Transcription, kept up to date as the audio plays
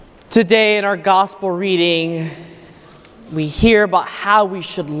Today in our gospel reading, we hear about how we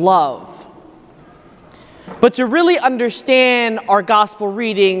should love. But to really understand our gospel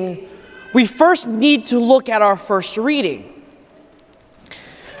reading, we first need to look at our first reading,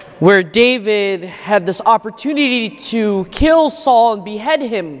 where David had this opportunity to kill Saul and behead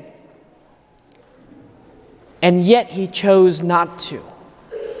him, and yet he chose not to.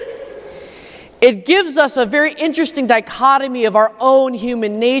 It gives us a very interesting dichotomy of our own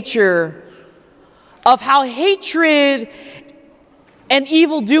human nature, of how hatred and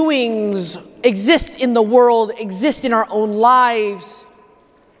evil doings exist in the world, exist in our own lives.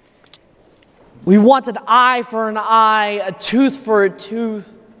 We want an eye for an eye, a tooth for a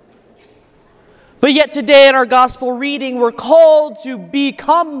tooth. But yet today in our gospel reading, we're called to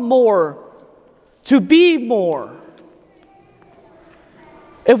become more, to be more.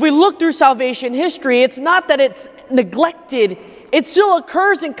 If we look through salvation history, it's not that it's neglected. It still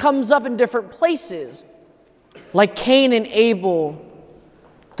occurs and comes up in different places, like Cain and Abel,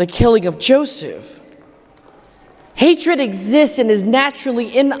 the killing of Joseph. Hatred exists and is naturally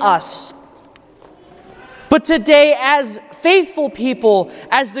in us. But today, as faithful people,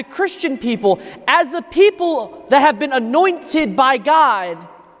 as the Christian people, as the people that have been anointed by God,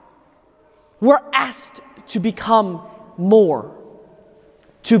 we're asked to become more,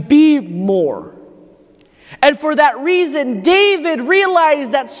 to be more. And for that reason, David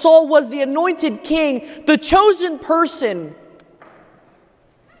realized that Saul was the anointed king, the chosen person.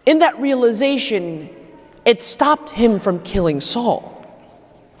 In that realization, it stopped him from killing Saul.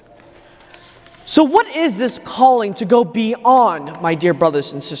 So what is this calling to go beyond, my dear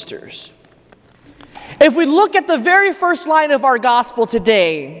brothers and sisters? If we look at the very first line of our gospel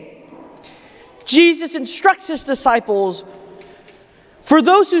today, Jesus instructs his disciples, "For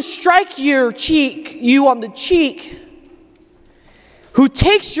those who strike you on the cheek, who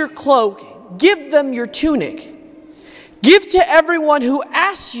takes your cloak, give them your tunic. Give to everyone who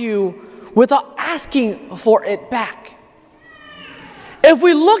asks you without asking for it back." If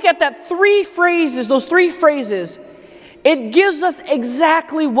we look at those three phrases, it gives us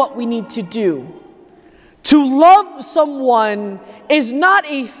exactly what we need to do. To love someone is not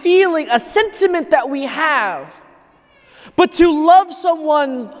a feeling, a sentiment that we have. But to love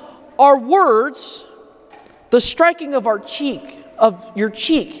someone, our words, the striking of your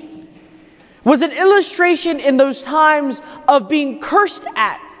cheek, was an illustration in those times of being cursed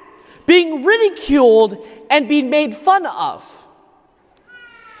at, being ridiculed, and being made fun of.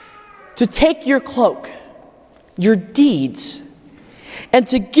 To take your cloak, your deeds, and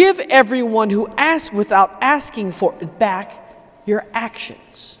to give everyone who asks without asking for it back, your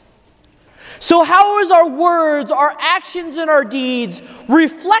actions. So how is our words, our actions, and our deeds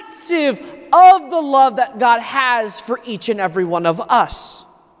reflexive of the love that God has for each and every one of us?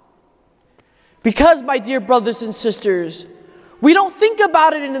 Because, my dear brothers and sisters, we don't think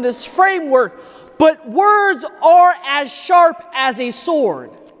about it in this framework, but words are as sharp as a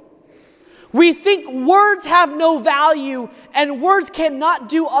sword. We think words have no value and words cannot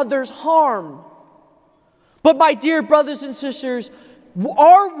do others harm. But, my dear brothers and sisters,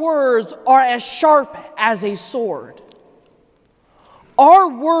 our words are as sharp as a sword. Our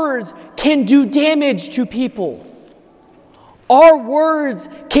words can do damage to people. Our words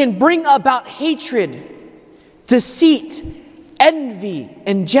can bring about hatred, deceit, envy,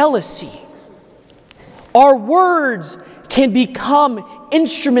 and jealousy. Our words can become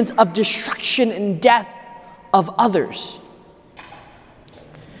instruments of destruction and death of others.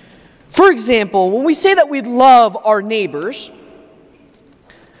 For example, when we say that we love our neighbors,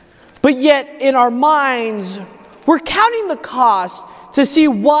 but yet in our minds, we're counting the cost to see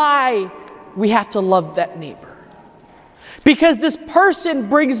why we have to love that neighbor. Because this person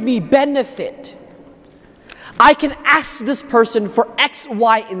brings me benefit. I can ask this person for X,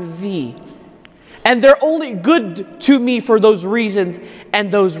 Y, and Z. And they're only good to me for those reasons and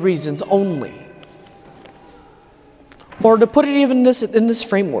those reasons only. Or to put it even in this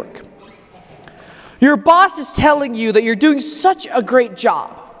framework. Your boss is telling you that you're doing such a great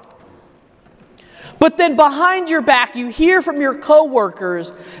job. But then behind your back, you hear from your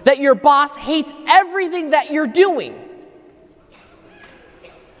coworkers that your boss hates everything that you're doing.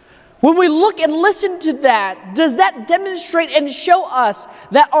 When we look and listen to that, does that demonstrate and show us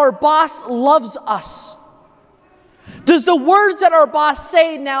that our boss loves us? Does the words that our boss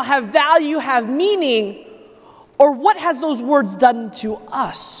say now have value, have meaning, or what has those words done to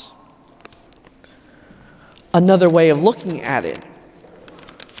us? Another way of looking at it.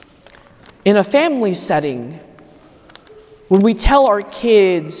 In a family setting, when we tell our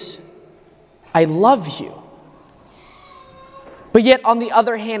kids, "I love you," But yet, on the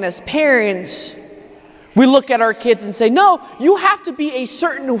other hand, as parents, we look at our kids and say, no, you have to be a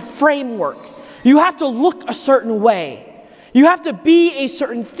certain framework. You have to look a certain way. You have to be a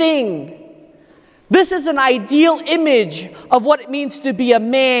certain thing. This is an ideal image of what it means to be a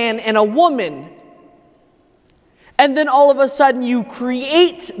man and a woman. And then all of a sudden you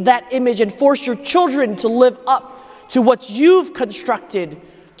create that image and force your children to live up to what you've constructed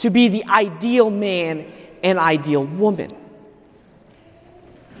to be the ideal man and ideal woman.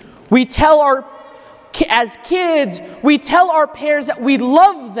 As kids, we tell our parents that we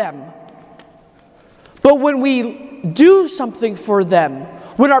love them. But when we do something for them,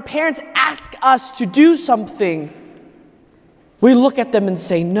 when our parents ask us to do something, we look at them and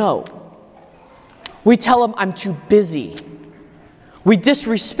say no. We tell them, I'm too busy. We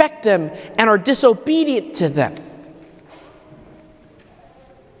disrespect them and are disobedient to them.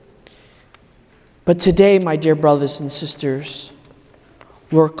 But today, my dear brothers and sisters,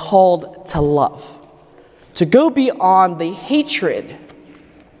 we're called to love, to go beyond the hatred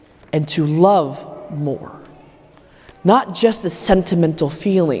and to love more. Not just the sentimental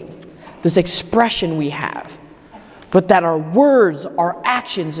feeling, this expression we have, but that our words, our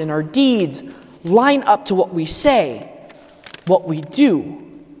actions, and our deeds line up to what we say, what we do.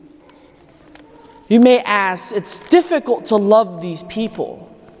 You may ask, it's difficult to love these people.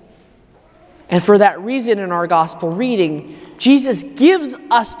 And for that reason, in our gospel reading, Jesus gives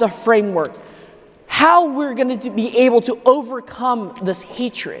us the framework, how we're going to be able to overcome this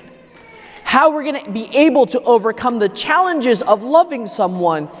hatred, how we're going to be able to overcome the challenges of loving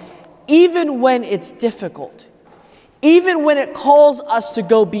someone, even when it's difficult, even when it calls us to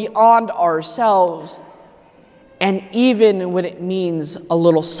go beyond ourselves, and even when it means a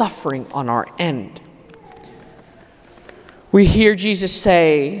little suffering on our end. We hear Jesus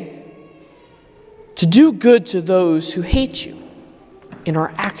say, to do good to those who hate you in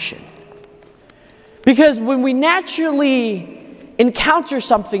our action. Because when we naturally encounter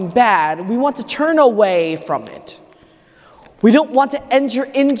something bad, we want to turn away from it. We don't want to enter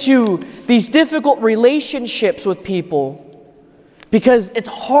into these difficult relationships with people because it's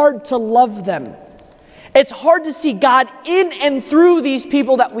hard to love them. It's hard to see God in and through these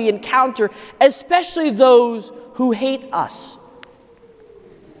people that we encounter, especially those who hate us.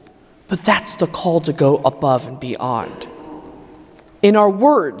 But that's the call to go above and beyond. In our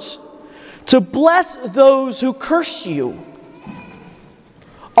words, to bless those who curse you.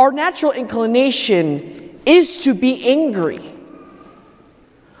 Our natural inclination is to be angry.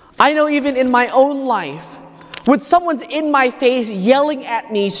 I know even in my own life, when someone's in my face yelling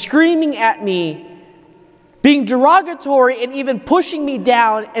at me, screaming at me, being derogatory and even pushing me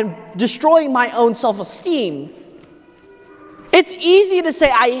down and destroying my own self-esteem, it's easy to say,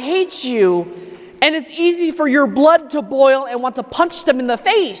 I hate you, and it's easy for your blood to boil and want to punch them in the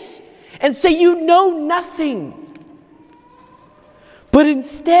face and say, you know nothing. But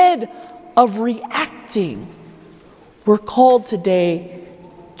instead of reacting, we're called today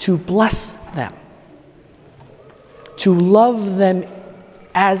to bless them, to love them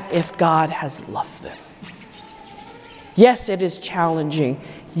as if God has loved them. Yes, it is challenging.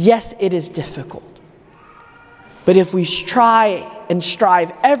 Yes, it is difficult. But if we try and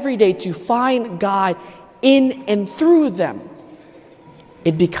strive every day to find God in and through them,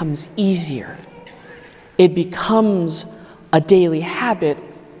 it becomes easier. It becomes a daily habit,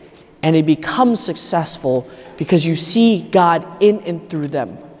 and it becomes successful because you see God in and through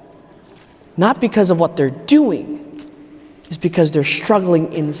them. Not because of what they're doing, it's because they're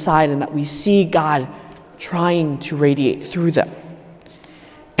struggling inside and that we see God trying to radiate through them.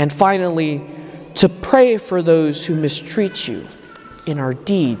 And finally, to pray for those who mistreat you in our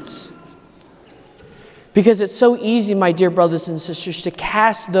deeds. Because it's so easy, my dear brothers and sisters, to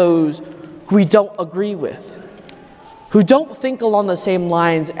cast those who we don't agree with, who don't think along the same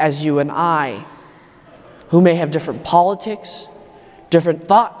lines as you and I, who may have different politics, different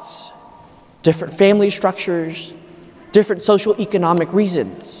thoughts, different family structures, different socioeconomic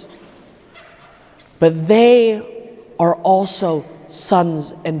reasons. But they are also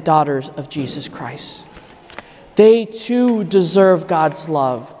sons and daughters of Jesus Christ. They too deserve God's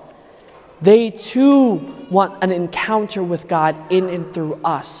love. They too want an encounter with God in and through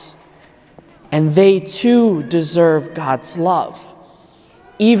us. And they too deserve God's love,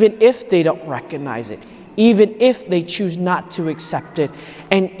 even if they don't recognize it, even if they choose not to accept it,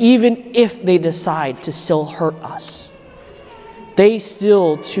 and even if they decide to still hurt us. They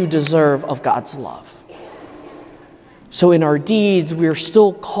still too deserve of God's love. So in our deeds, we are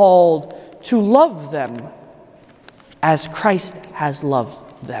still called to love them as Christ has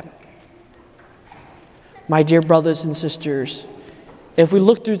loved them. My dear brothers and sisters, if we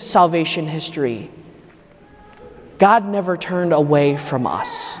look through salvation history, God never turned away from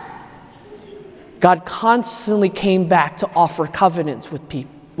us. God constantly came back to offer covenants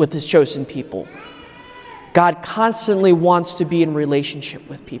with his chosen people. God constantly wants to be in relationship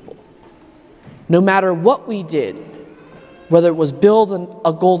with people. No matter what we did, whether it was build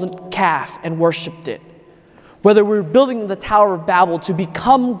a golden calf and worshiped it, whether we were building the Tower of Babel to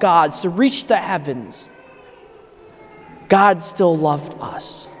become gods, to reach the heavens, God still loved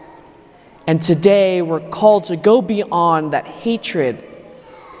us. And today we're called to go beyond that hatred,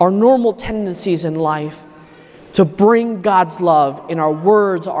 our normal tendencies in life, to bring God's love in our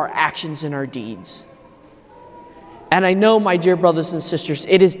words, our actions, and our deeds. And I know, my dear brothers and sisters,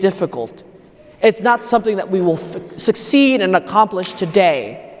 it is difficult. It's not something that we will succeed and accomplish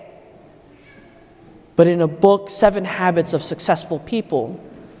today. But in a book, 7 Habits of Successful People,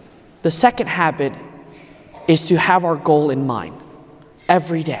 the second habit is to have our goal in mind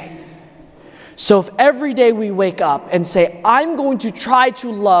every day. So if every day we wake up and say, I'm going to try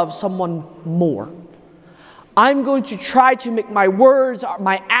to love someone more, I'm going to try to make my words,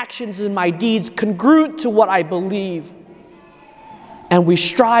 my actions, and my deeds congruent to what I believe, and we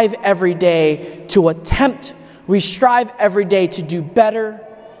strive every day to attempt, we strive every day to do better,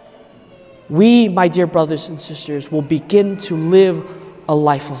 we, my dear brothers and sisters, will begin to live a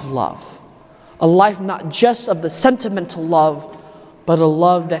life of love. A life not just of the sentimental love, but a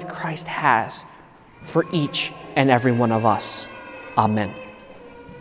love that Christ has for each and every one of us. Amen.